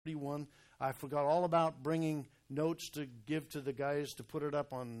31. I forgot all about bringing notes to give to the guys to put it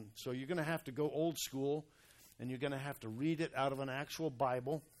up on. So you're going to have to go old school, and you're going to have to read it out of an actual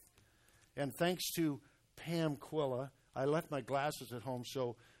Bible. And thanks to Pam Quilla, I left my glasses at home,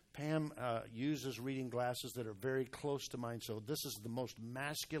 so Pam uses reading glasses that are very close to mine. So this is the most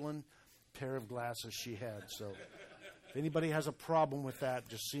masculine pair of glasses she had. So if anybody has a problem with that,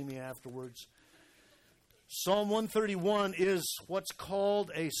 just see me afterwards. Psalm 131 is what's called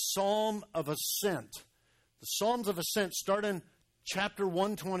a Psalm of Ascent. The Psalms of Ascent start in chapter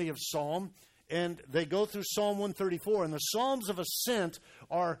 120 of Psalm, and they go through Psalm 134. And the Psalms of Ascent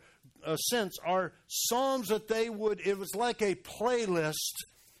are psalms that it was like a playlist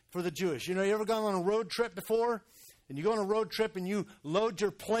for the Jewish. You know, you ever gone on a road trip before? And you go on a road trip and you load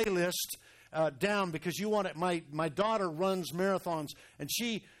your playlist down because you want it. My daughter runs marathons, and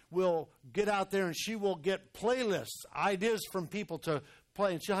she will get out there and she will get playlists, ideas from people to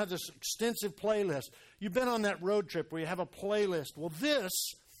play, and she'll have this extensive playlist. You've been on that road trip where you have a playlist. Well, this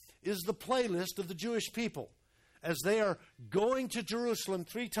is the playlist of the Jewish people. As they are going to Jerusalem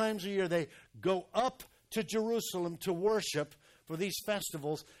 3 times a year, they go up to Jerusalem to worship for these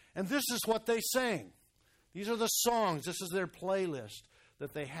festivals, and this is what they sang. These are the songs. This is their playlist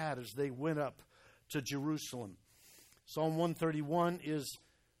that they had as they went up to Jerusalem. Psalm 131 is,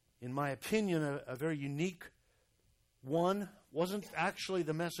 in my opinion, a very unique one. Wasn't actually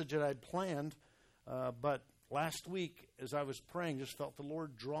the message that I'd planned, but last week as I was praying, just felt the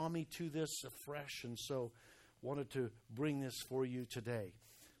Lord draw me to this afresh, and so wanted to bring this for you today.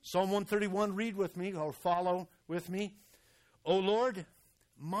 Psalm 131, read with me or follow with me. O Lord,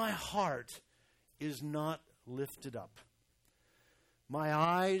 my heart is not lifted up. My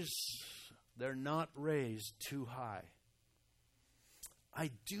eyes, they're not raised too high.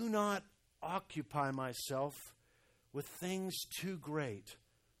 I do not occupy myself with things too great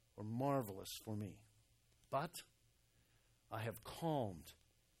or marvelous for me, but I have calmed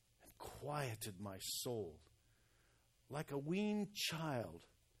and quieted my soul like a weaned child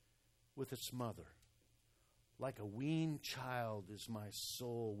with its mother. Like a weaned child is my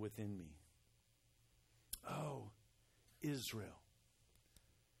soul within me. Oh, Israel.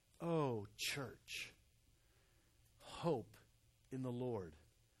 Oh, church. Hope in the Lord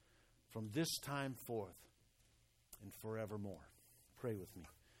from this time forth and forevermore. Pray with me.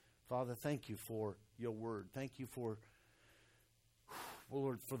 Father, thank you for your word. Thank you for,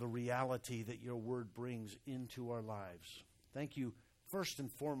 Lord, for the reality that your word brings into our lives. Thank you, first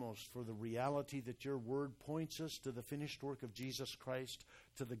and foremost, for the reality that your word points us to the finished work of Jesus Christ,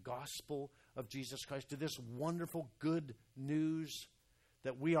 to the gospel of Jesus Christ, to this wonderful good news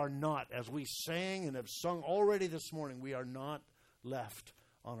that we are not, as we sang and have sung already this morning, we are not left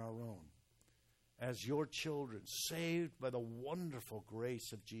on our own. As your children, saved by the wonderful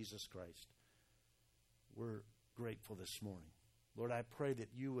grace of Jesus Christ, we're grateful this morning. Lord, I pray that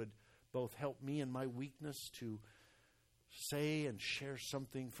you would both help me in my weakness to say and share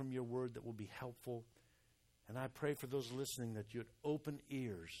something from your word that will be helpful. And I pray for those listening that you'd open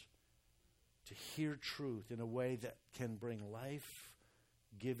ears to hear truth in a way that can bring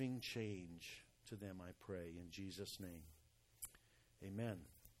life-giving change to them, I pray, in Jesus' name. Amen.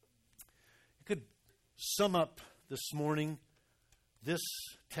 You could sum up this morning this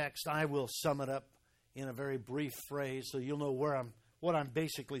text. I will sum it up in a very brief phrase so you'll know what I'm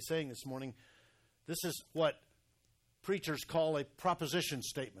basically saying this morning. This is what preachers call a proposition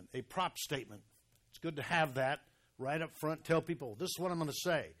statement, a prop statement. It's good to have that right up front. Tell people, this is what I'm going to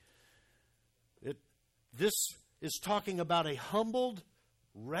say. This is talking about a humbled,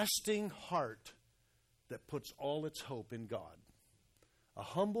 resting heart that puts all its hope in God. A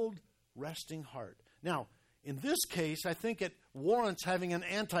humbled, resting heart. Now, in this case, I think it warrants having an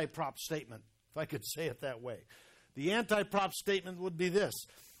anti-prop statement, if I could say it that way. The anti-prop statement would be this: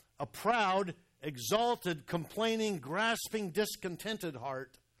 a proud, exalted, complaining, grasping, discontented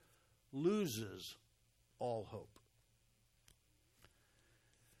heart loses all hope.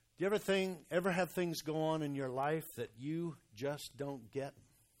 Do you ever have things go on in your life that you just don't get?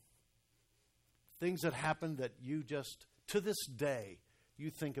 Things that happen that you just, to this day,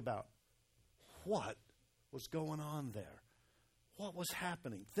 you think about, what was going on there? What was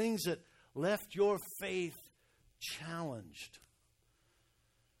happening? Things that left your faith challenged.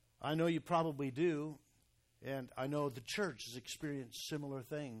 I know you probably do, and I know the church has experienced similar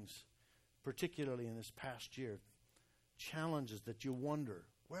things, particularly in this past year. Challenges that you wonder,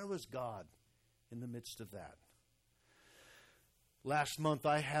 where was God in the midst of that? Last month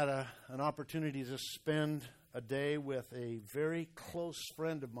I had an opportunity to spend a day with a very close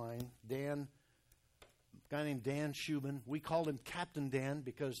friend of mine, Dan a guy named Dan Shubin. We called him Captain Dan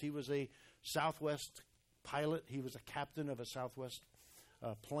because he was a Southwest pilot. He was a captain of a Southwest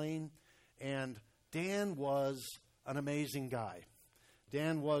plane. And Dan was an amazing guy.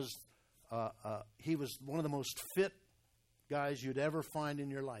 Dan was, he was one of the most fit guys you'd ever find in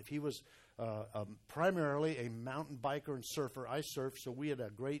your life. He was primarily a mountain biker and surfer. I surfed, so we had a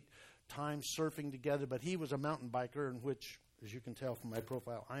great time surfing together, but he was a mountain biker, in which, as you can tell from my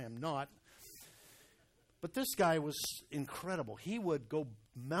profile, I am not. But this guy was incredible. He would go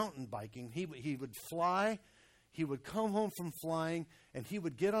mountain biking. He would fly. He would come home from flying, and he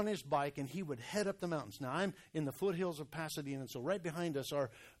would get on his bike, and he would head up the mountains. Now, I'm in the foothills of Pasadena, and so right behind us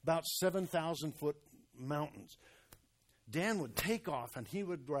are about 7,000-foot mountains. Dan would take off, and he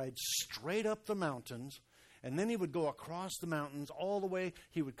would ride straight up the mountains, and then he would go across the mountains all the way.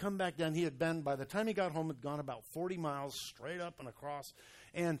 He would come back down. He had been, by the time he got home, had gone about 40 miles straight up and across.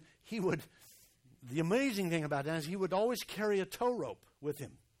 And he would, the amazing thing about that is he would always carry a tow rope with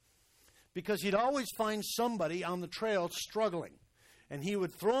him, because he'd always find somebody on the trail struggling. And he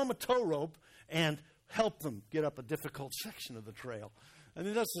would throw them a tow rope and help them get up a difficult section of the trail. I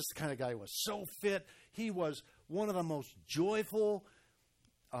mean, that's just the kind of guy he was. So fit. He was one of the most joyful,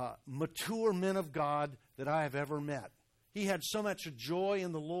 mature men of God that I have ever met. He had so much joy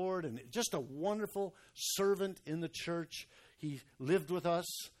in the Lord, and just a wonderful servant in the church. He lived with us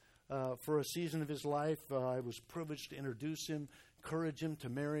for a season of his life. I was privileged to introduce him, encourage him to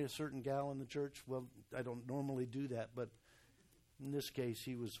marry a certain gal in the church. Well, I don't normally do that, but in this case,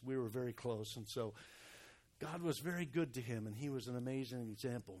 we were very close, and so God was very good to him, and he was an amazing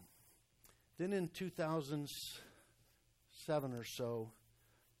example. Then in 2007 or so,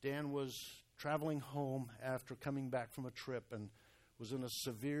 Dan was traveling home after coming back from a trip and was in a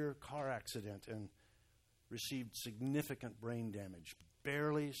severe car accident and received significant brain damage,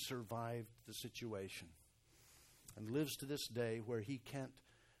 barely survived the situation, and lives to this day where he can't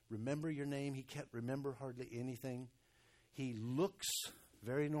remember your name. He can't remember hardly anything. He looks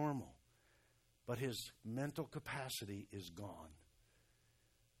very normal, but his mental capacity is gone.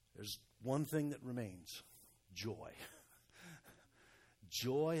 There's one thing that remains: joy.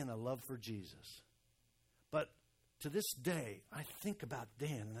 Joy and a love for Jesus. But to this day, I think about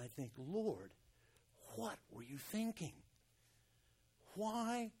Dan and I think, Lord, what were you thinking?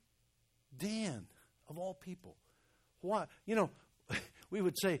 Why Dan, of all people? Why? You know, we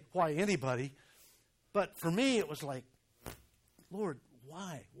would say, why anybody? But for me, it was like, Lord,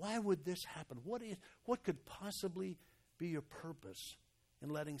 why? Why would this happen? What could possibly be your purpose in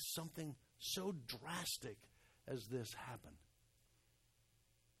letting something so drastic as this happen?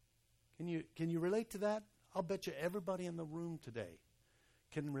 Can you relate to that? I'll bet you everybody in the room today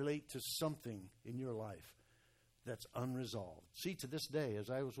can relate to something in your life that's unresolved. See, to this day,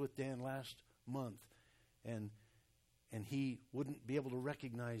 as I was with Dan last month, and he wouldn't be able to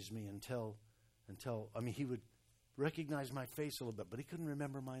recognize me until he would recognize my face a little bit, but he couldn't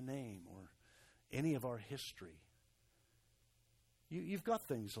remember my name or any of our history. You've got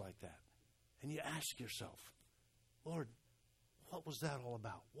things like that. And you ask yourself, Lord, what was that all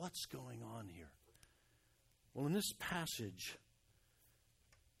about? What's going on here? Well, in this passage,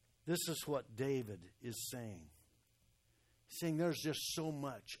 this is what David is saying. He's saying, there's just so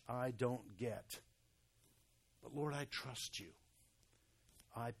much I don't get. But Lord, I trust you.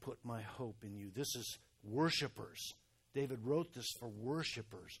 I put my hope in you. This is worshipers. David wrote this for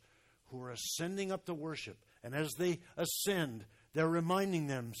worshipers who are ascending up to worship. And as they ascend, they're reminding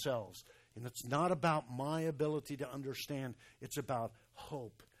themselves, and it's not about my ability to understand. It's about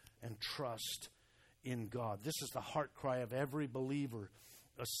hope and trust in God. This is the heart cry of every believer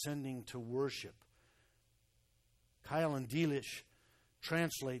ascending to worship. Kyle and Delitzsch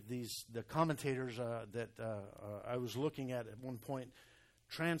translate these. The commentators that I was looking at one point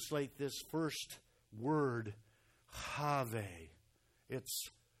translate this first word, have.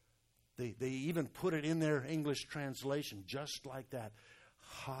 They even put it in their English translation just like that.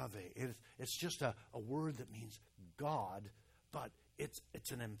 Have. It's just a word that means God, but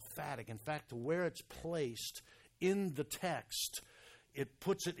it's an emphatic. In fact, to where it's placed in the text, it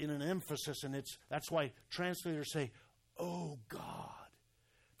puts it in an emphasis, and that's why translators say, oh God.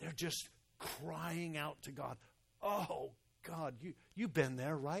 They're just crying out to God. Oh God, you've been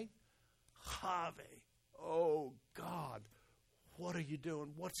there, right? Have. Oh God, what are you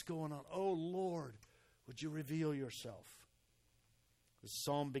doing? What's going on? Oh Lord, would you reveal yourself? The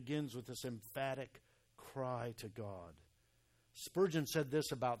psalm begins with this emphatic cry to God. Spurgeon said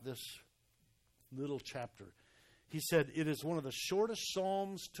this about this little chapter. He said, it is one of the shortest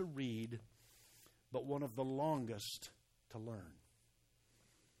psalms to read, but one of the longest to learn.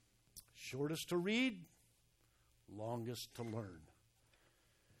 Shortest to read, longest to learn.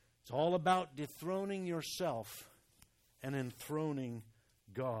 It's all about dethroning yourself and enthroning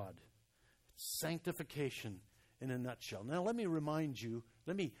God. It's sanctification in a nutshell. Now let me remind you,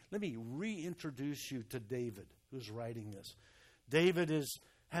 let me reintroduce you to David, who's writing this. David is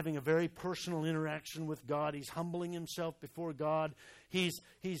having a very personal interaction with God. He's humbling himself before God. He's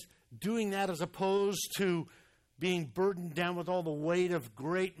doing that as opposed to being burdened down with all the weight of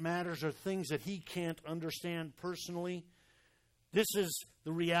great matters or things that he can't understand personally. This is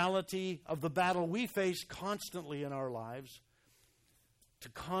the reality of the battle we face constantly in our lives, to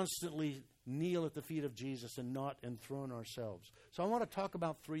constantly kneel at the feet of Jesus and not enthrone ourselves. So I want to talk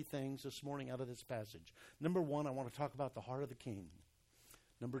about three things this morning out of this passage. Number one, I want to talk about the heart of the king.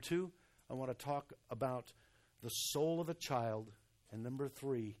 Number two, I want to talk about the soul of a child. And number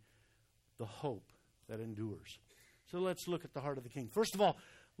three, the hope that endures. So let's look at the heart of the king. First of all,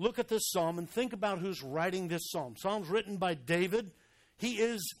 look at this psalm and think about who's writing this psalm. Psalm's written by David. He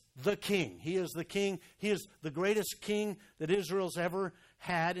is the king. He is the king. He is the greatest king that Israel's ever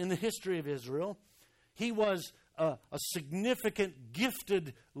had in the history of Israel. He was a significant,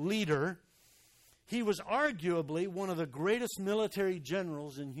 gifted leader. He was arguably one of the greatest military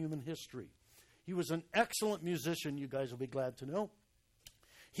generals in human history. He was an excellent musician, you guys will be glad to know.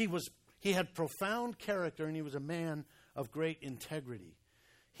 He had profound character, and he was a man of great integrity.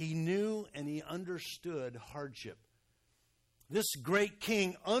 He knew and he understood hardship. This great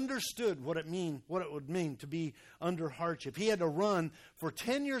king understood what it would mean to be under hardship. He had to run for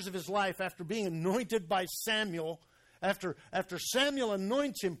 10 years of his life after being anointed by Samuel. After Samuel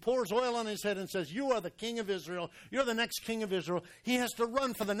anoints him, pours oil on his head and says, "You are the king of Israel. You're the next king of Israel." He has to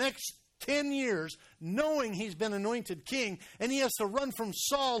run for the next 10 years knowing he's been anointed king. And he has to run from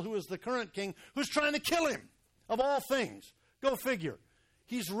Saul, who is the current king, who's trying to kill him, of all things. Go figure.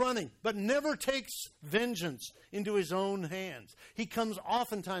 He's running, but never takes vengeance into his own hands. He comes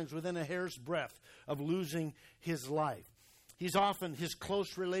oftentimes within a hair's breadth of losing his life. His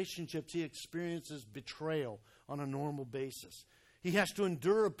close relationships, he experiences betrayal on a normal basis. He has to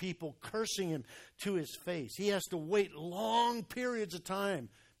endure people cursing him to his face. He has to wait long periods of time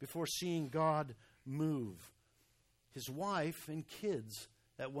before seeing God move. His wife and kids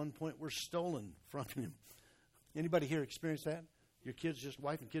at one point were stolen from him. Anybody here experience that? Your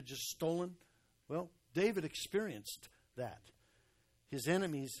wife and kids just stolen? Well, David experienced that. His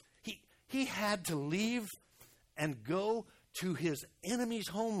enemies, he had to leave and go to his enemy's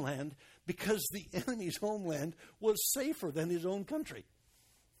homeland because the enemy's homeland was safer than his own country.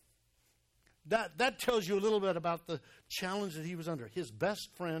 That tells you a little bit about the challenge that he was under. His best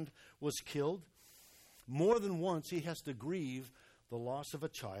friend was killed. More than once, he has to grieve the loss of a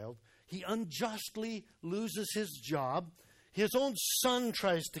child. He unjustly loses his job. His own son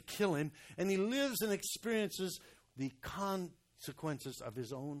tries to kill him, and he lives and experiences the consequences of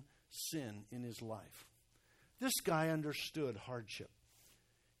his own sin in his life. This guy understood hardship.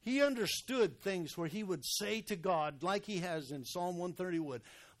 He understood things where he would say to God, like he has in Psalm 130,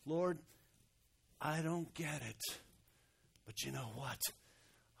 "Lord, I don't get it, but you know what?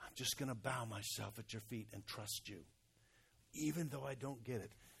 I'm just going to bow myself at your feet and trust you, even though I don't get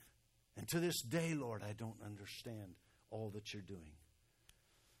it. And to this day, Lord, I don't understand all that you're doing."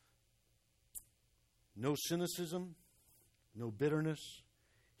 No cynicism, no bitterness.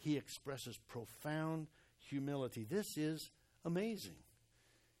 He expresses profound humility. This is amazing.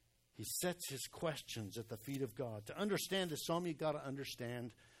 He sets his questions at the feet of God. To understand this psalm, you've got to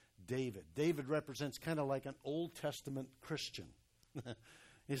understand David. David represents kind of like an Old Testament Christian.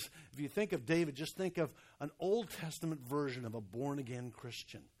 If you think of David, just think of an Old Testament version of a born-again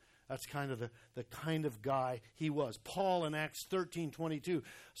Christian. That's kind of the kind of guy he was. Paul in Acts 13:22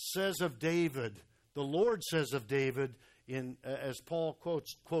 says of David, the Lord says of David, as Paul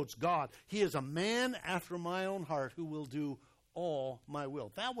quotes God, "He is a man after my own heart who will do all my will."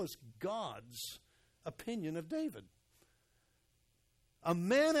 That was God's opinion of David. A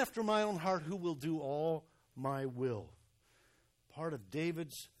man after my own heart who will do all my will. Part of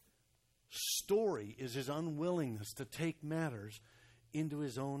David's story is his unwillingness to take matters into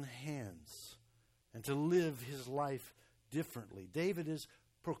his own hands and to live his life differently. David is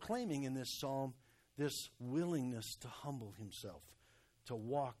proclaiming in this psalm this willingness to humble himself, to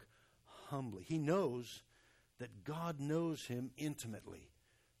walk humbly. He knows that God knows him intimately.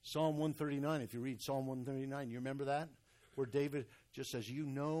 Psalm 139, if you read Psalm 139, you remember that? Where David just says, "You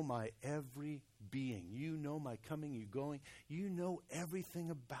know my every being. You know my coming, you going. You know everything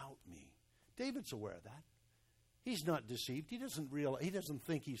about me." David's aware of that. He's not deceived. He doesn't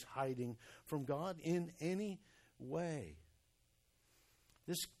think he's hiding from God in any way.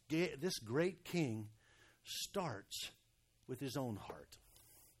 This great king starts with his own heart.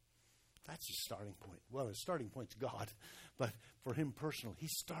 That's his starting point. Well, his starting point's God, but for him personally,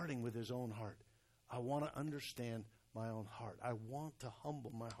 he's starting with his own heart. I want to understand my own heart. I want to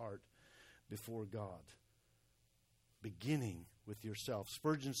humble my heart before God. Beginning with yourself.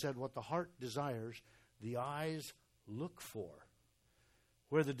 Spurgeon said, what the heart desires, the eyes look for.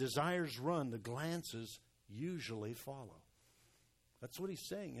 Where the desires run, the glances usually follow. That's what he's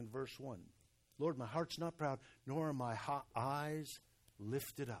saying in verse 1. Lord, my heart's not proud, nor are my eyes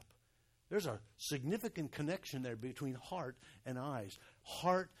lifted up. There's a significant connection there between heart and eyes,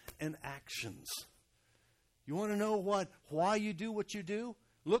 heart and actions. You want to know why you do what you do?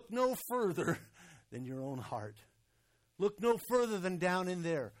 Look no further than your own heart. Look no further than down in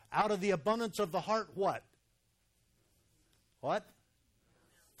there. Out of the abundance of the heart, what? What?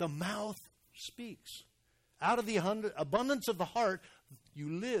 The mouth speaks. Out of the abundance of the heart, you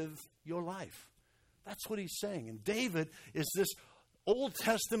live your life. That's what he's saying. And David is this Old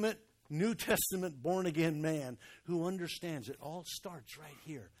Testament, New Testament born-again man who understands it all starts right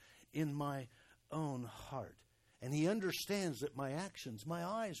here in my own heart. And he understands that my actions, my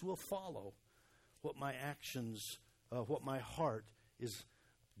eyes will follow what my actions, what my heart is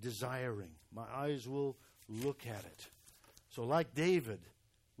desiring. My eyes will look at it. So like David,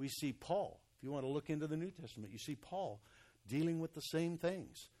 we see Paul. If you want to look into the New Testament, you see Paul dealing with the same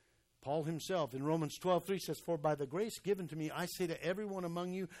things. Paul himself in Romans 12:3 says, for by the grace given to me, I say to everyone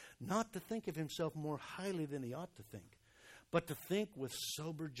among you, not to think of himself more highly than he ought to think, but to think with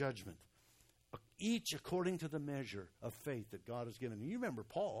sober judgment, each according to the measure of faith that God has given. You remember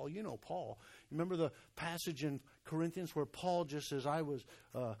Paul, you know Paul. You remember the passage in Corinthians where Paul just says, I was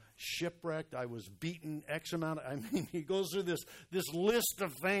shipwrecked, I was beaten X amount. He goes through this list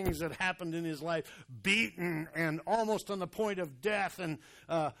of things that happened in his life, beaten and almost on the point of death and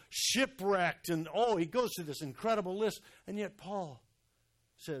shipwrecked. And he goes through this incredible list. And yet Paul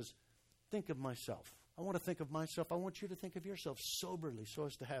says, think of myself. I want to think of myself. I want you to think of yourself soberly so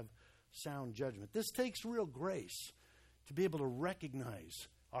as to have sound judgment. This takes real grace to be able to recognize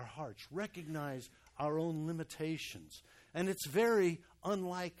our hearts, recognize our own limitations. And it's very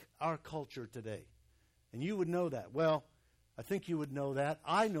unlike our culture today. And you would know that. Well, I think you would know that.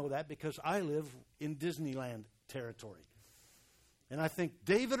 I know that because I live in Disneyland territory. And I think,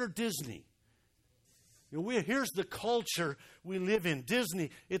 David or Disney? Here's the culture we live in.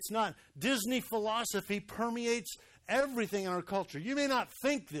 Disney. It's not. Disney philosophy permeates everything in our culture. You may not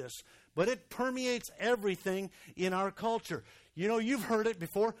think this, but it permeates everything in our culture. You've heard it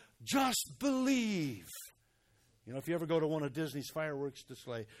before. Just believe. If you ever go to one of Disney's fireworks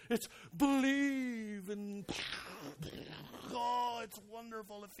display, it's believe and it's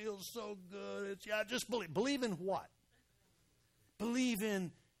wonderful. It feels so good. Just believe. Believe in what? Believe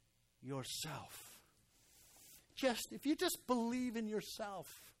in yourself. If you just believe in yourself,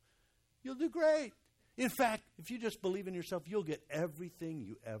 you'll do great. In fact, if you just believe in yourself, you'll get everything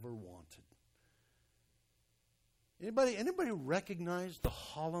you ever wanted. Anybody recognize the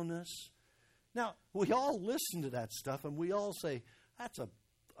hollowness? Now, we all listen to that stuff and we all say, that's a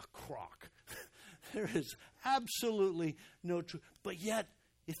crock. There is absolutely no truth. But yet,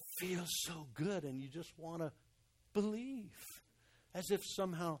 it feels so good and you just want to believe. As if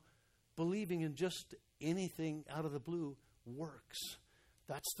somehow believing in just anything out of the blue works.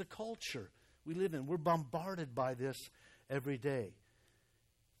 That's the culture we live in. We're bombarded by this every day.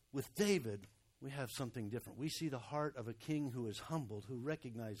 With David, we have something different. We see the heart of a king who is humbled, who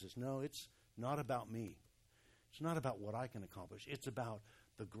recognizes, no, it's not about me. It's not about what I can accomplish. It's about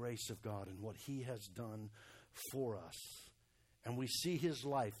the grace of God and what he has done for us. And we see his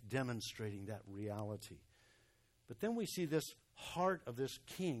life demonstrating that reality. But then we see this heart of this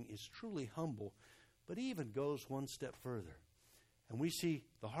king is truly humble, but he even goes one step further. And we see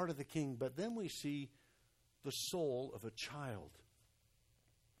the heart of the king, but then we see the soul of a child.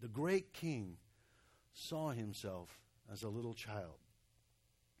 The great king saw himself as a little child.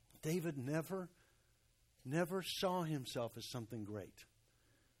 David never saw himself as something great.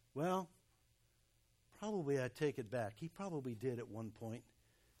 Well, probably I take it back. He probably did at one point,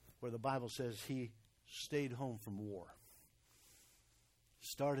 where the Bible says he stayed home from war.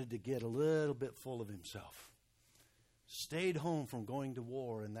 Started to get a little bit full of himself. Stayed home from going to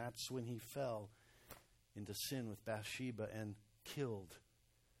war, and that's when he fell into sin with Bathsheba and killed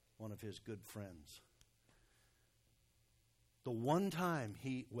one of his good friends. The one time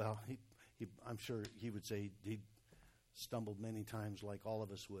I'm sure he would say he stumbled many times like all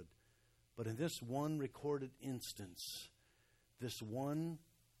of us would. But in this one recorded instance, this one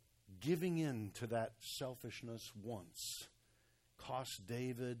giving in to that selfishness once cost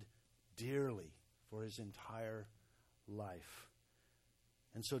David dearly for his entire life.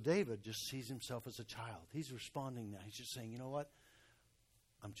 And so David just sees himself as a child. He's responding now. He's just saying, you know what?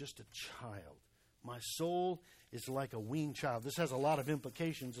 I'm just a child. My soul is like a weaned child. This has a lot of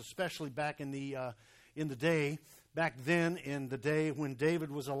implications, especially back in the day. Back then, in the day when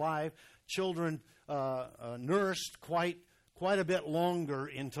David was alive, children nursed quite a bit longer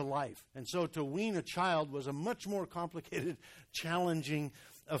into life. And so to wean a child was a much more complicated, challenging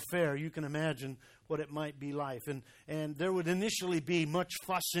affair. You can imagine what it might be like. And there would initially be much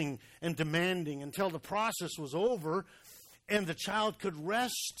fussing and demanding until the process was over and the child could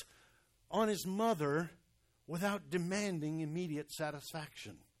rest on his mother without demanding immediate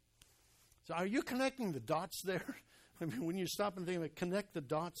satisfaction. So are you connecting the dots there? I mean, when you stop and think about it, connect the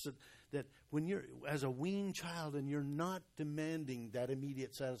dots that when you're as a weaned child and you're not demanding that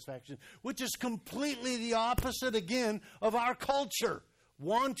immediate satisfaction, which is completely the opposite, again, of our culture,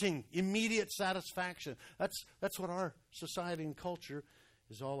 wanting immediate satisfaction. That's what our society and culture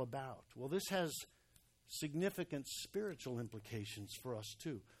is all about. Well, this has significant spiritual implications for us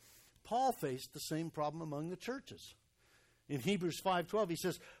too. Paul faced the same problem among the churches. In Hebrews 5:12, he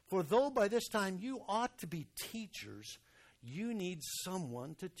says, "For though by this time you ought to be teachers, you need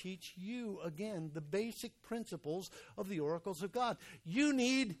someone to teach you, again, the basic principles of the oracles of God. You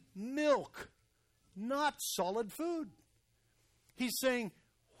need milk, not solid food." He's saying,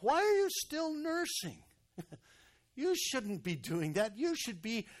 why are you still nursing? You shouldn't be doing that. You should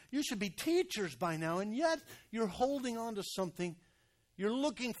be teachers by now, and yet you're holding on to something. You're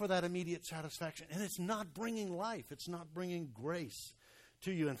looking for that immediate satisfaction, and it's not bringing life. It's not bringing grace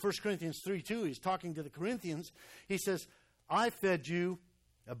to you. In 1 Corinthians 3:2, he's talking to the Corinthians. He says, "I fed you."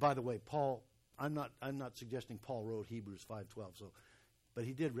 By the way, Paul, I'm not suggesting Paul wrote Hebrews 5:12, but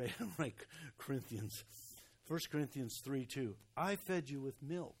he did write Corinthians. 1 Corinthians 3:2, "I fed you with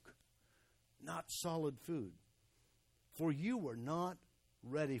milk, not solid food, for you were not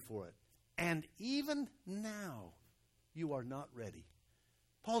ready for it. And even now, you are not ready."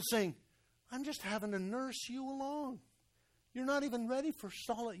 Paul's saying, I'm just having to nurse you along. You're not even ready for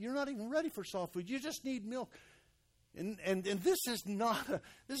solid food. You just need milk. And this is not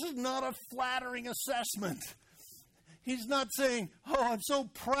a flattering assessment. He's not saying, "Oh, I'm so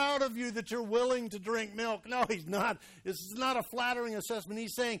proud of you that you're willing to drink milk." No, he's not. This is not a flattering assessment.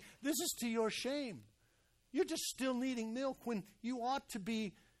 He's saying, this is to your shame. You're just still needing milk when you ought to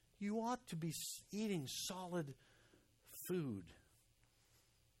be eating solid food.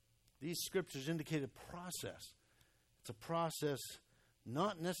 These scriptures indicate a process. It's a process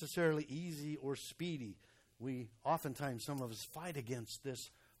not necessarily easy or speedy. Oftentimes, some of us fight against this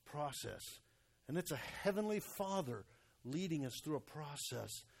process. And it's a heavenly Father leading us through a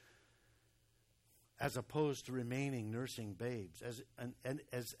process as opposed to remaining nursing babes.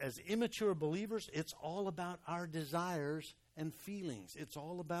 As immature believers, it's all about our desires and feelings. It's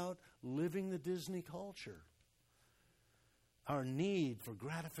all about living the Disney culture. Our need for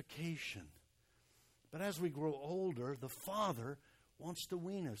gratification. But as we grow older, the Father wants to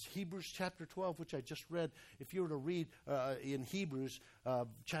wean us. Hebrews chapter 12, which I just read, if you were to read in Hebrews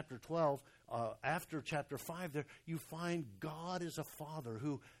chapter 12, after chapter 5 there, you find God is a Father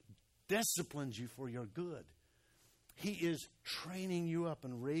who disciplines you for your good. He is training you up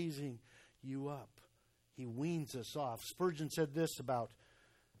and raising you up. He weans us off. Spurgeon said this about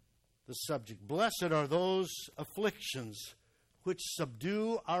the subject: "Blessed are those afflictions which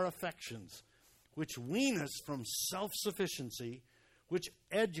subdue our affections, which wean us from self-sufficiency, which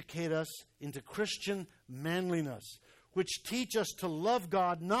educate us into Christian manliness, which teach us to love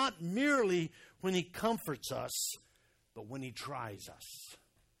God not merely when He comforts us, but when He tries us."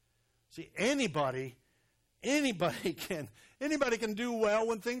 See, anybody can do well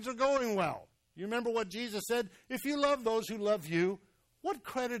when things are going well. You remember what Jesus said? If you love those who love you, what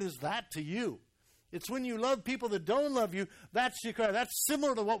credit is that to you? It's when you love people that don't love you, that's your credit. That's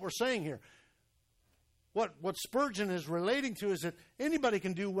similar to what we're saying here. What Spurgeon is relating to is that anybody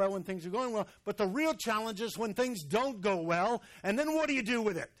can do well when things are going well, but the real challenge is when things don't go well, and then what do you do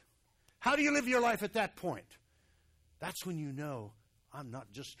with it? How do you live your life at that point? That's when you know, I'm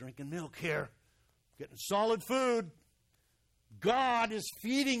not just drinking milk here. I'm getting solid food. God is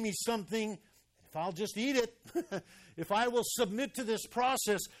feeding me something. If I'll just eat it, if I will submit to this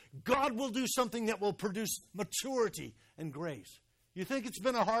process, God will do something that will produce maturity and grace. You think it's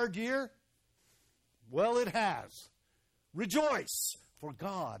been a hard year? Well, it has. Rejoice, for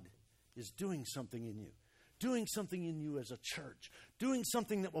God is doing something in you. Doing something in you as a church. Doing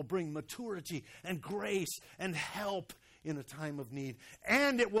something that will bring maturity and grace and help in a time of need.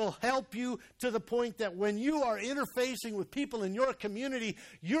 And it will help you to the point that when you are interfacing with people in your community,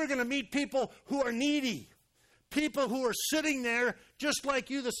 you're going to meet people who are needy. People who are sitting there just like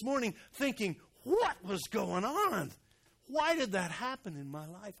you this morning thinking, what was going on? Why did that happen in my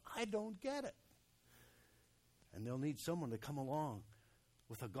life? I don't get it. And they'll need someone to come along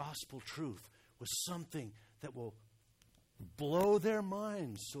with a gospel truth, with something that will blow their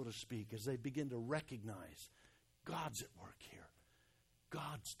minds, so to speak, as they begin to recognize God's at work here.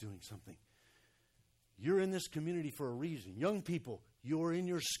 God's doing something. You're in this community for a reason. Young people, you're in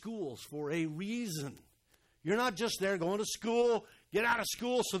your schools for a reason. You're not just there going to school, get out of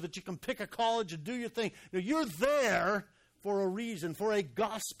school so that you can pick a college and do your thing. No, you're there for a reason, for a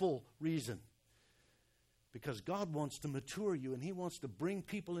gospel reason. Because God wants to mature you, and He wants to bring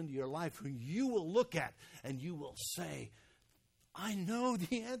people into your life who you will look at and you will say, I know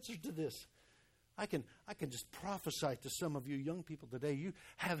the answer to this. I can just prophesy to some of you young people today. You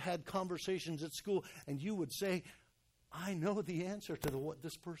have had conversations at school, and you would say, I know the answer to what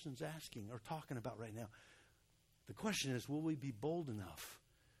this person's asking or talking about right now. The question is, will we be bold enough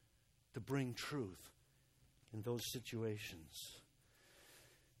to bring truth in those situations?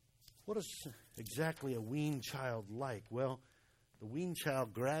 What is exactly a weaned child like? Well, the weaned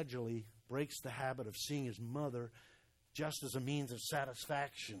child gradually breaks the habit of seeing his mother just as a means of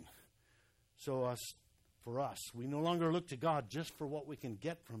satisfaction. So for us, we no longer look to God just for what we can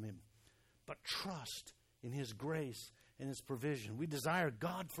get from Him, but trust in His grace and His provision. We desire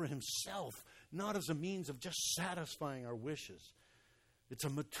God for Himself, not as a means of just satisfying our wishes. It's a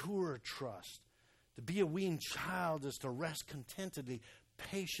mature trust. To be a weaned child is to rest contentedly,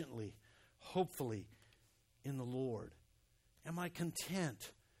 patiently, hopefully in the Lord. Am I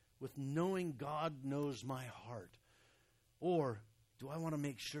content with knowing God knows my heart? Or do I want to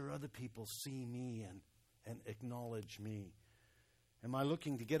make sure other people see me and acknowledge me? Am I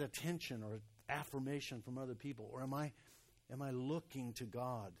looking to get attention or affirmation from other people? Or am I looking to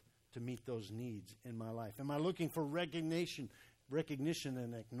God to meet those needs in my life? Am I looking for recognition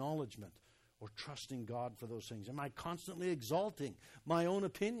and acknowledgement? Or trusting God for those things? Am I constantly exalting my own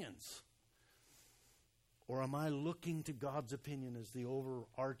opinions? Or am I looking to God's opinion as the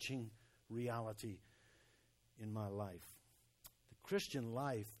overarching reality in my life? The Christian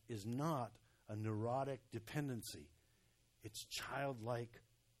life is not a neurotic dependency. It's childlike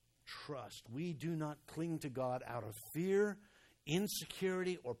trust. We do not cling to God out of fear,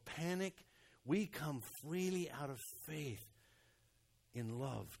 insecurity, or panic. We come freely out of faith in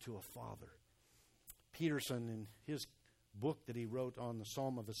love to a Father. Peterson, in his book that he wrote on the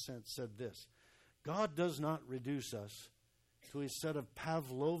Psalm of Ascent, said this: God does not reduce us to a set of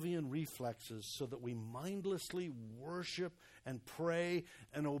Pavlovian reflexes so that we mindlessly worship and pray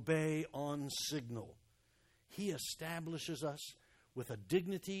and obey on signal. He establishes us with a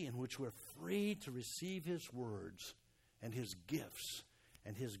dignity in which we're free to receive His words and His gifts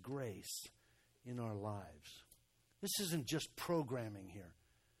and His grace in our lives. This isn't just programming here.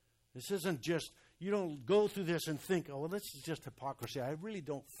 This isn't just, you don't go through this and think, oh, well, this is just hypocrisy. I really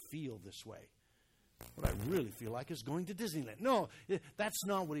don't feel this way. What I really feel like is going to Disneyland. No, that's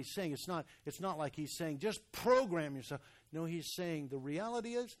not what he's saying. It's not like he's saying just program yourself. No, he's saying the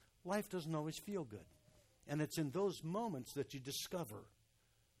reality is life doesn't always feel good. And it's in those moments that you discover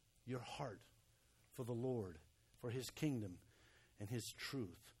your heart for the Lord, for His kingdom and His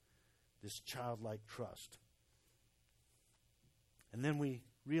truth, this childlike trust. And then we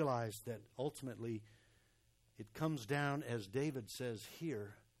realize that ultimately it comes down, as David says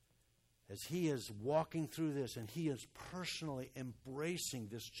here, as he is walking through this and he is personally embracing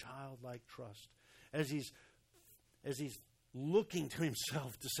this childlike trust, as he's looking to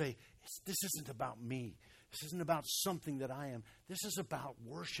himself to say, this isn't about me. This isn't about something that I am. This is about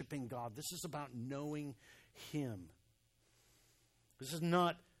worshiping God. This is about knowing Him. This is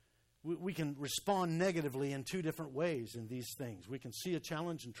not, we can respond negatively in two different ways in these things. We can see a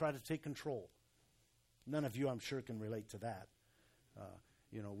challenge and try to take control. None of you, I'm sure, can relate to that.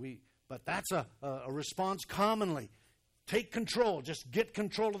 But that's a response commonly. Take control. Just get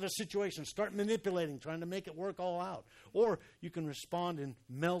control of the situation. Start manipulating, trying to make it work all out. Or you can respond and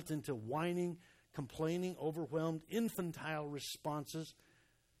melt into whining, complaining, overwhelmed, infantile responses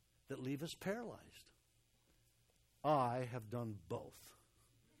that leave us paralyzed. I have done both.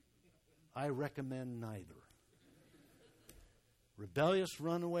 I recommend neither. Rebellious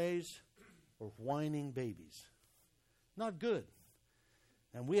runaways or whining babies. Not good.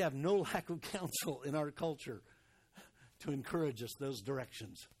 And we have no lack of counsel in our culture to encourage us those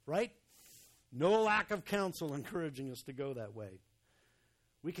directions, right? No lack of counsel encouraging us to go that way.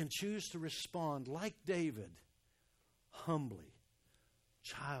 We can choose to respond like David, humbly,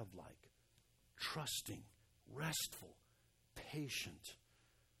 childlike, trusting, restful, patient,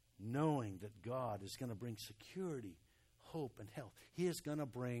 knowing that God is going to bring security, hope, and health. He is going to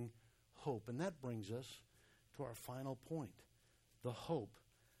bring hope. And that brings us to our final point, the hope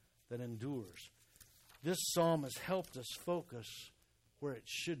that endures. This psalm has helped us focus where it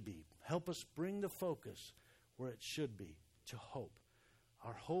should be. Help us bring the focus where it should be, to hope.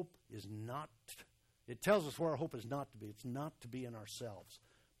 Our hope is not, it tells us where our hope is not to be. It's not to be in ourselves,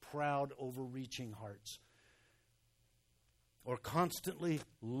 proud, overreaching hearts, or constantly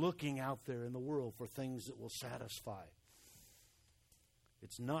looking out there in the world for things that will satisfy.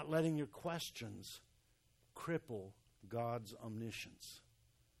 It's not letting your questions cripple God's omniscience.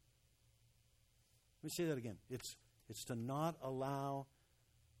 Let me say that again. It's to not allow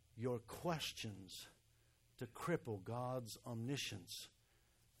your questions to cripple God's omniscience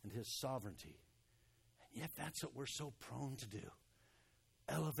and His sovereignty. And yet that's what we're so prone to do.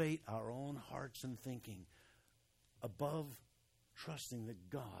 Elevate our own hearts and thinking above trusting that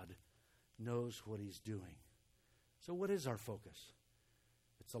God knows what He's doing. So what is our focus?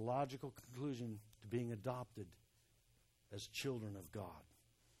 It's a logical conclusion to being adopted as children of God.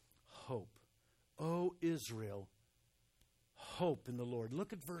 Hope. O Israel, hope in the Lord.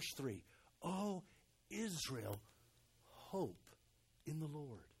 Look at verse 3. O Israel, hope in the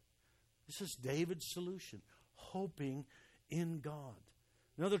Lord. This is David's solution. Hoping in God.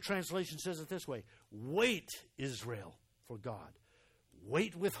 Another translation says it this way. Wait, Israel, for God.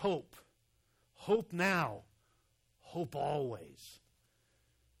 Wait with hope. Hope now. Hope always.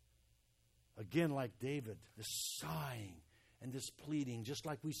 Again, like David, this sighing and this pleading, just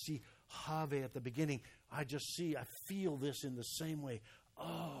like we see Have at the beginning, I feel this in the same way.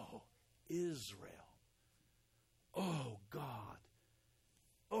 Oh, Israel. Oh, God.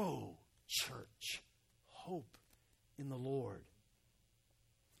 Oh, church. Hope in the Lord.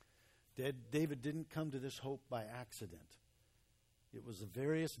 David didn't come to this hope by accident. It was the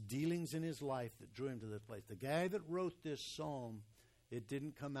various dealings in his life that drew him to this place. The guy that wrote this psalm, it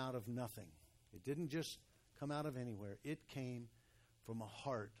didn't come out of nothing. It didn't just come out of anywhere. It came from a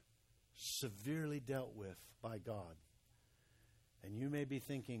heart severely dealt with by God. And you may be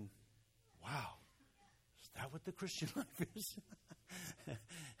thinking, wow, is that what the Christian life is?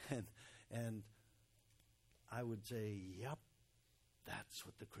 and I would say, yep, that's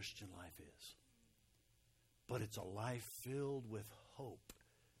what the Christian life is. But it's a life filled with hope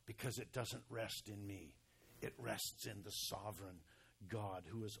because it doesn't rest in me. It rests in the sovereign God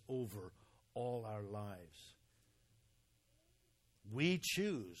who is over all our lives. We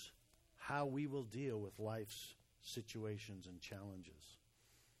choose how we will deal with life's situations and challenges.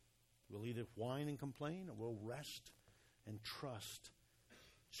 We'll either whine and complain or we'll rest and trust,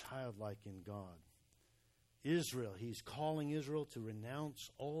 childlike in God. Israel, he's calling Israel to renounce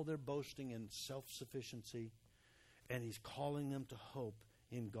all their boasting and self-sufficiency, and he's calling them to hope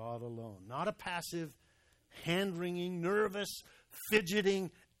in God alone. Not a passive, hand-wringing, nervous, fidgeting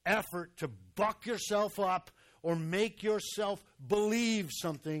effort to buck yourself up or make yourself believe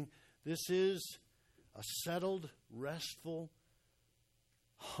something. This is a settled, restful,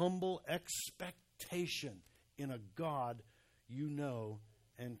 humble expectation in a God you know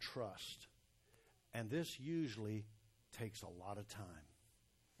and trust. And this usually takes a lot of time.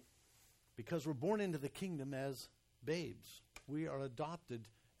 Because we're born into the kingdom as babes. We are adopted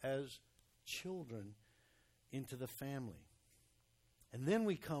as children into the family. And then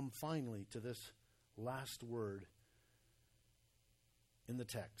we come finally to this last word in the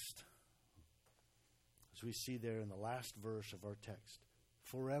text. As we see there in the last verse of our text.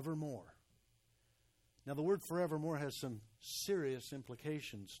 Forevermore. Now the word forevermore has some serious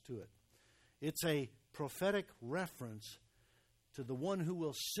implications to it. It's a prophetic reference to the one who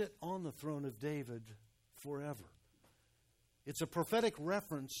will sit on the throne of David forever. It's a prophetic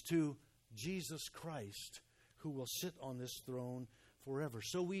reference to Jesus Christ who will sit on this throne forever.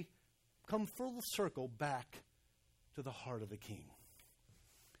 So we come full circle back to the heart of the king.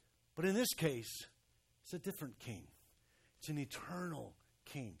 But in this case, it's a different king. It's an eternal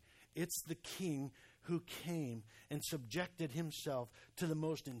king. It's the king who came and subjected himself to the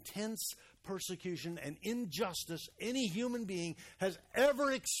most intense persecution and injustice any human being has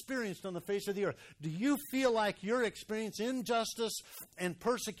ever experienced on the face of the earth. Do you feel like you're experiencing injustice and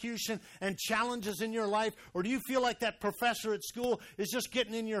persecution and challenges in your life? Or do you feel like that professor at school is just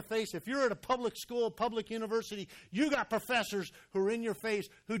getting in your face? If you're at a public school, public university, you got professors who are in your face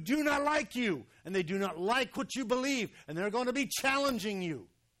who do not like you, and they do not like what you believe, and they're going to be challenging you.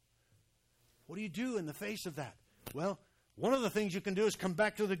 What do you do in the face of that? Well, one of the things you can do is come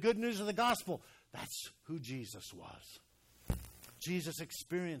back to the good news of the gospel. That's who Jesus was. Jesus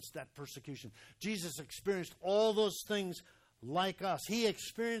experienced that persecution. Jesus experienced all those things like us. He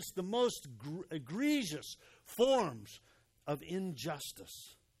experienced the most egregious forms of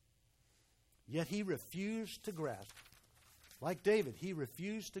injustice. Yet he refused to grasp. Like David, he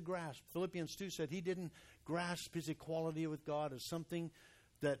refused to grasp. Philippians 2 said he didn't grasp his equality with God as something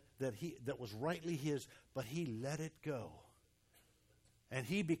that was rightly his, but he let it go. And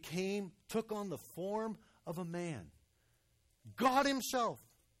he took on the form of a man. God himself,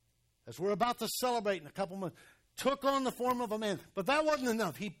 as we're about to celebrate in a couple months, took on the form of a man. But that wasn't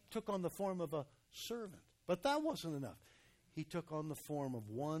enough. He took on the form of a servant. But that wasn't enough. He took on the form of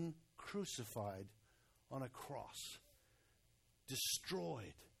one crucified on a cross.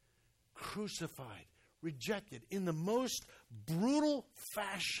 Destroyed, crucified, rejected in the most brutal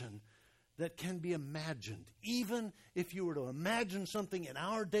fashion that can be imagined. Even if you were to imagine something in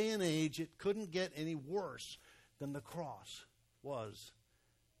our day and age, it couldn't get any worse than the cross was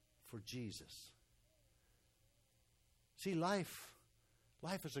for Jesus. See, life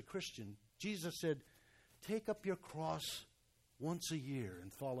as a Christian, Jesus said, take up your cross once a year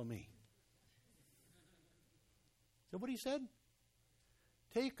and follow me. Is that what he said?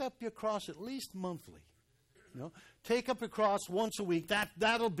 Take up your cross at least monthly. Take up your cross once a week.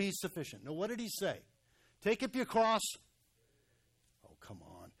 That'll be sufficient. Now, what did he say? Take up your cross. Oh, come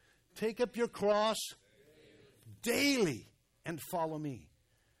on. Take up your cross daily and follow me.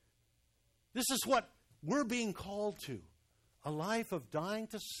 This is what we're being called to. A life of dying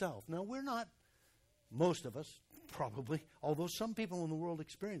to self. Now, we're not, most of us, probably, although some people in the world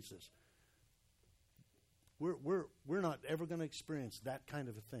experience this. We're not ever going to experience that kind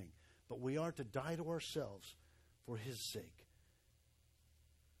of a thing. But we are to die to ourselves for his sake.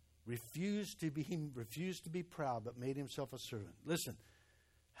 Refused to be proud, but made himself a servant. Listen,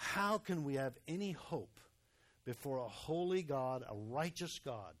 how can we have any hope before a holy God, a righteous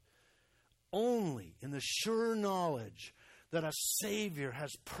God? Only in the sure knowledge that a Savior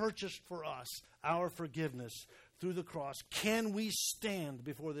has purchased for us our forgiveness through the cross can we stand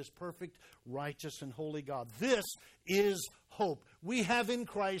before this perfect, righteous, and holy God. This is hope. We have in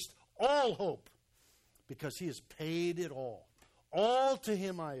Christ all hope because he has paid it all. All to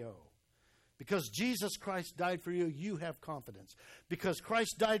him I owe. Because Jesus Christ died for you, you have confidence. Because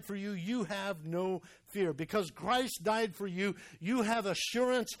Christ died for you, you have no fear. Because Christ died for you, you have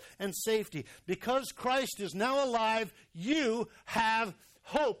assurance and safety. Because Christ is now alive, you have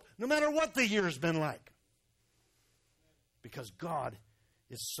hope, no matter what the year's been like. Because God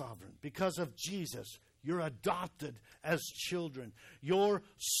is sovereign. Because of Jesus, you're adopted as children. Your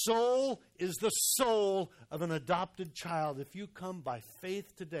soul is the soul of an adopted child if you come by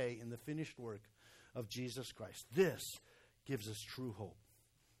faith today in the finished work of Jesus Christ. This gives us true hope.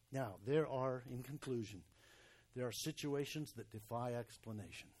 Now, in conclusion, there are situations that defy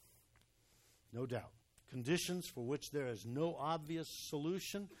explanation. No doubt. Conditions for which there is no obvious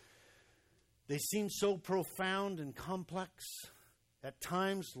solution. They seem so profound and complex. At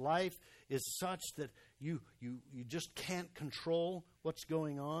times, life is such that you just can't control what's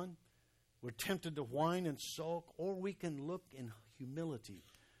going on. We're tempted to whine and sulk, or we can look in humility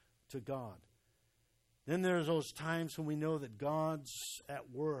to God. Then there's those times when we know that God's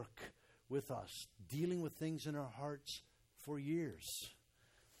at work with us, dealing with things in our hearts for years.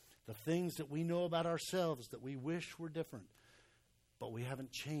 The things that we know about ourselves that we wish were different, but we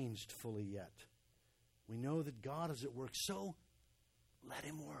haven't changed fully yet. We know that God is at work, so let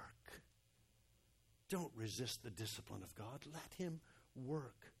him work. Don't resist the discipline of God. Let him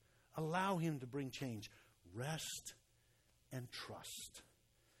work. Allow him to bring change. Rest and trust.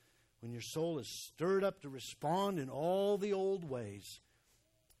 When your soul is stirred up to respond in all the old ways,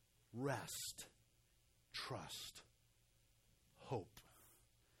 rest, trust, hope.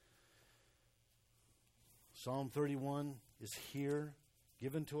 Psalm 31 is here,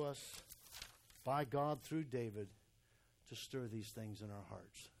 given to us by God through David to stir these things in our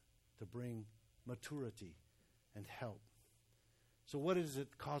hearts, to bring maturity and help. So what is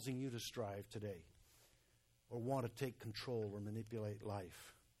it causing you to strive today or want to take control or manipulate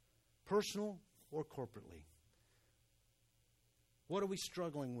life? Personal or corporately? What are we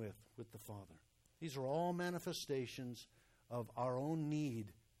struggling with the Father? These are all manifestations of our own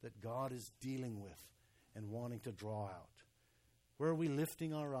need that God is dealing with and wanting to draw out. Where are we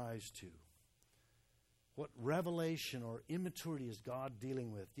lifting our eyes to? What revelation or immaturity is God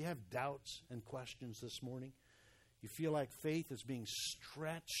dealing with? Do you have doubts and questions this morning? You feel like faith is being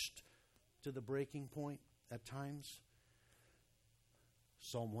stretched to the breaking point at times?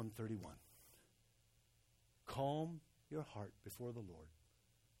 Psalm 131. Calm your heart before the Lord.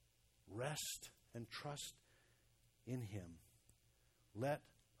 Rest and trust in him. Let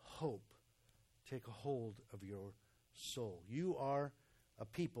hope take a hold of your soul. You are a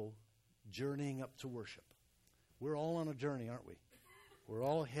people journeying up to worship. We're all on a journey, aren't we? We're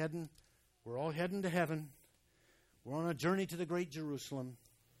all heading to heaven. We're on a journey to the great Jerusalem.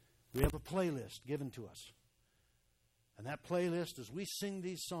 We have a playlist given to us. And that playlist, as we sing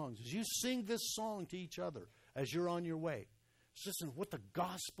these songs, as you sing this song to each other as you're on your way, listen, what the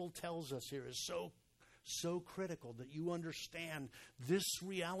gospel tells us here is so critical that you understand this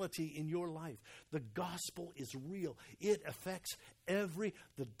reality in your life. The gospel is real. It affects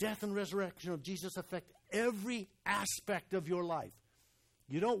the death and resurrection of Jesus affect every aspect of your life.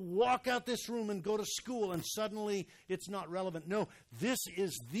 You don't walk out this room and go to school and suddenly it's not relevant. No, this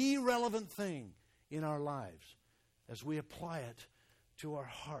is the relevant thing in our lives as we apply it to our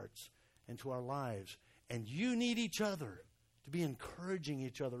hearts and to our lives. And you need each other to be encouraging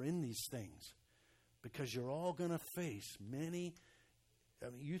each other in these things, because you're all going to face many.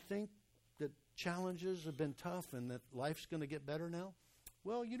 You think that challenges have been tough and that life's going to get better now?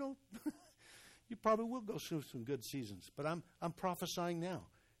 Well, you don't. You probably will go through some good seasons, but I'm prophesying now.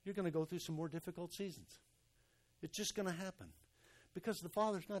 You're going to go through some more difficult seasons. It's just going to happen because the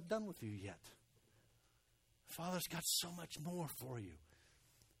Father's not done with you yet. The Father's got so much more for you,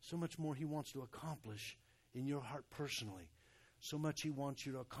 so much more He wants to accomplish in your heart personally, so much He wants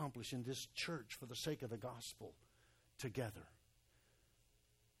you to accomplish in this church for the sake of the gospel together.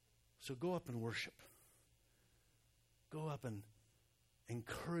 So go up and worship. Go up and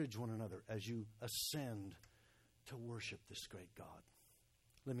encourage one another as you ascend to worship this great God.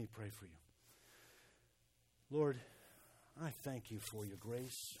 Let me pray for you. Lord, I thank you for your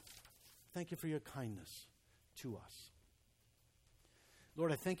grace. Thank you for your kindness to us.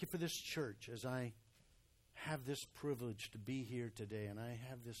 Lord, I thank you for this church as I have this privilege to be here today, and I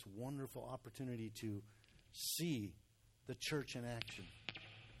have this wonderful opportunity to see the church in action,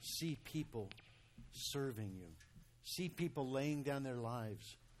 see people serving you, see people laying down their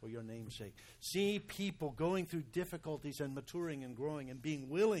lives for your name's sake, see people going through difficulties and maturing and growing and being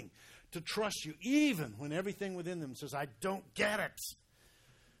willing to trust you even when everything within them says, I don't get it.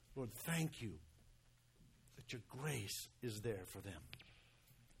 Lord, thank you that your grace is there for them.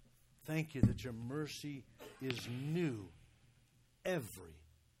 Thank you that your mercy is new every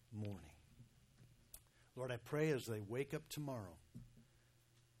morning. Lord, I pray as they wake up tomorrow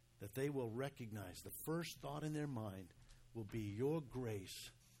that they will recognize the first thought in their mind will be your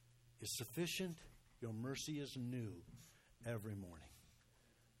grace is sufficient, your mercy is new every morning.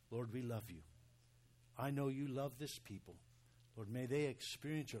 Lord, we love you. I know you love this people. Lord, may they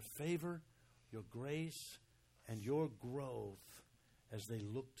experience your favor, your grace, and your growth as they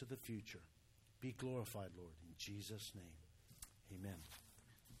look to the future. Be glorified, Lord, in Jesus' name. Amen.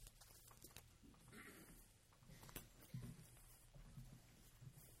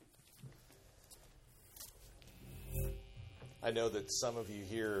 I know that some of you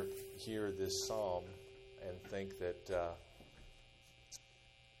hear this psalm and think that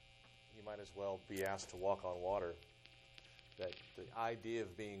you might as well be asked to walk on water. That the idea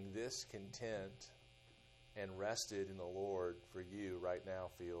of being this content and rested in the Lord for you right now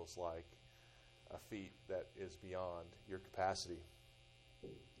feels like a feat that is beyond your capacity.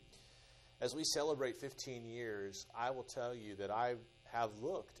 As we celebrate 15 years, I will tell you that I have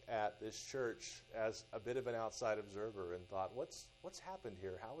looked at this church as a bit of an outside observer and thought, what's happened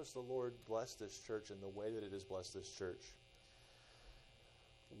here? How has the Lord blessed this church in the way that it has blessed this church?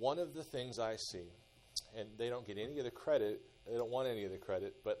 One of the things I see, and they don't get any of the credit, they don't want any of the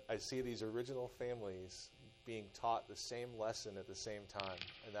credit, but I see these original families being taught the same lesson at the same time,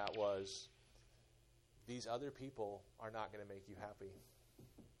 and that was, these other people are not going to make you happy.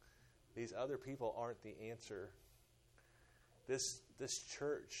 These other people aren't the answer. This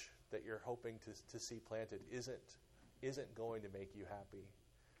church that you're hoping to see planted isn't going to make you happy.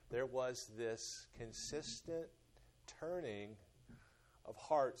 There was this consistent turning of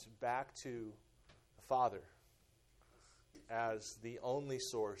hearts back to the Father as the only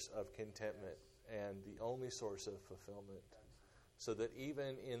source of contentment and the only source of fulfillment. So that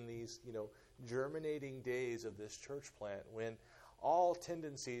even in these, germinating days of this church plant, when all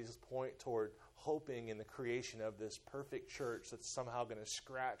tendencies point toward hoping in the creation of this perfect church that's somehow going to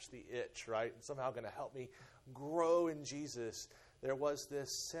scratch the itch, right? And somehow going to help me grow in Jesus. There was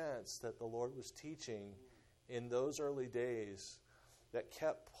this sense that the Lord was teaching in those early days that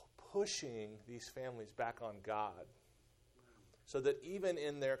kept pushing these families back on God. So that even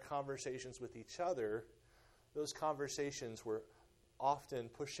in their conversations with each other, those conversations were often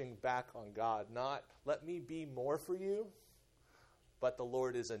pushing back on God. Not, let me be more for you, but the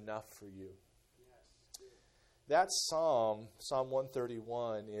Lord is enough for you. That Psalm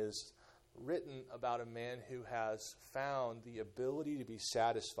 131, is written about a man who has found the ability to be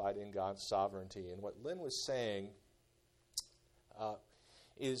satisfied in God's sovereignty. And what Lynn was saying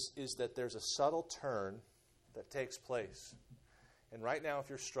is that there's a subtle turn that takes place. And right now, if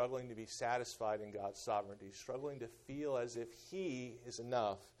you're struggling to be satisfied in God's sovereignty, struggling to feel as if He is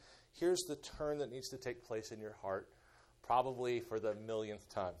enough, here's the turn that needs to take place in your heart, probably for the millionth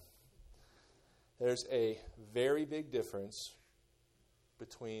time. There's a very big difference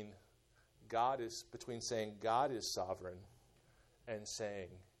between saying God is sovereign and saying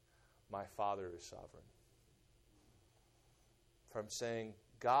my Father is sovereign. From saying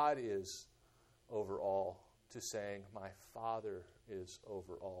God is over all to saying my Father is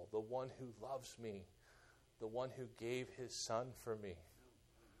over all, the one who loves me, the one who gave His Son for me.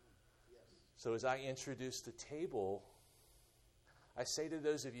 So as I introduce the table, I say to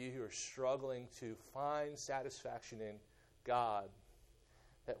those of you who are struggling to find satisfaction in God,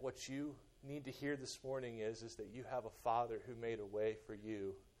 that what you need to hear this morning is that you have a Father who made a way for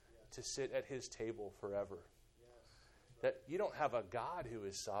you to sit at His table forever. That you don't have a God who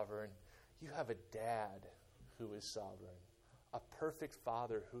is sovereign, you have a Dad who is sovereign. A perfect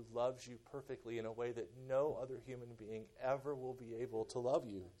Father who loves you perfectly in a way that no other human being ever will be able to love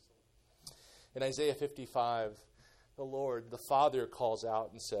you. In Isaiah 55, the Lord, the Father, calls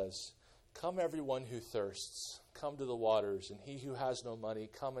out and says, "Come everyone who thirsts, come to the waters, and he who has no money,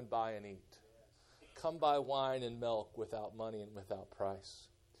 come and buy and eat. Come buy wine and milk without money and without price.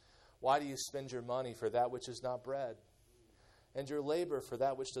 Why do you spend your money for that which is not bread, and your labor for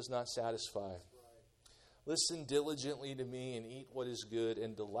that which does not satisfy? Listen diligently to me and eat what is good,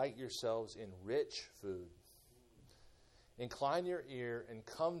 and delight yourselves in rich food. Incline your ear and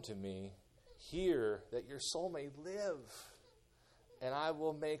come to me. Hear that your soul may live, and I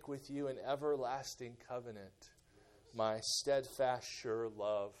will make with you an everlasting covenant, my steadfast, sure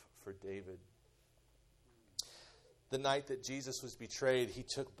love for David." The night that Jesus was betrayed, He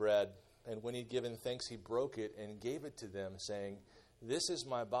took bread, and when He'd given thanks, He broke it and gave it to them, saying, "This is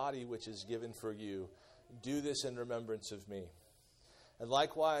my body which is given for you. Do this in remembrance of me." And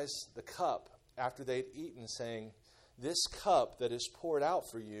likewise the cup, after they'd eaten, saying, "This cup that is poured out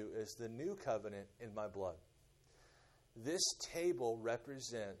for you is the new covenant in my blood." This table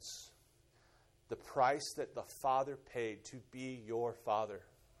represents the price that the Father paid to be your Father,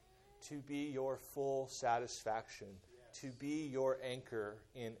 to be your full satisfaction, to be your anchor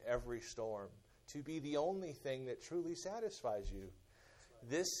in every storm, to be the only thing that truly satisfies you.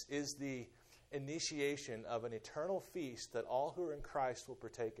 This is the initiation of an eternal feast that all who are in Christ will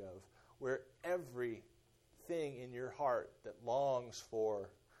partake of, where everything in your heart that longs for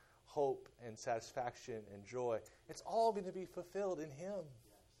hope and satisfaction and joy, it's all going to be fulfilled in Him.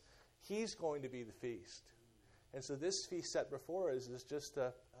 He's going to be the feast. And so this feast set before us is just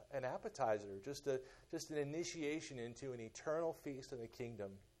an appetizer, just an initiation into an eternal feast in the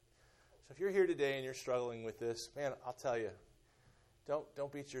kingdom. So if you're here today and you're struggling with this, man, I'll tell you,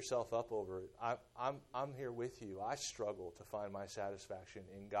 don't beat yourself up over it. I'm here with you. I struggle to find my satisfaction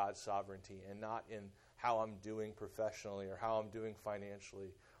in God's sovereignty and not in how I'm doing professionally or how I'm doing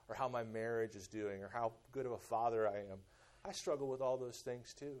financially or how my marriage is doing or how good of a father I am. I struggle with all those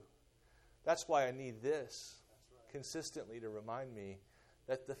things too. That's why I need this consistently to remind me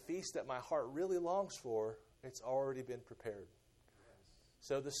that the feast that my heart really longs for, it's already been prepared.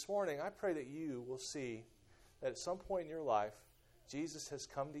 So this morning, I pray that you will see that at some point in your life, Jesus has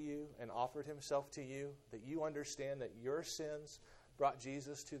come to you and offered Himself to you, that you understand that your sins brought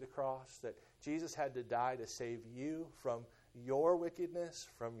Jesus to the cross, that Jesus had to die to save you from your wickedness,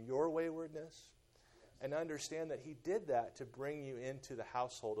 from your waywardness, and understand that He did that to bring you into the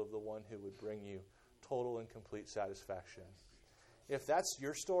household of the one who would bring you total and complete satisfaction. If that's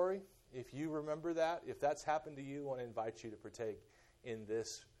your story, if you remember that, if that's happened to you, I want to invite you to partake in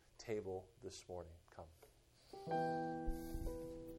this table this morning. Come.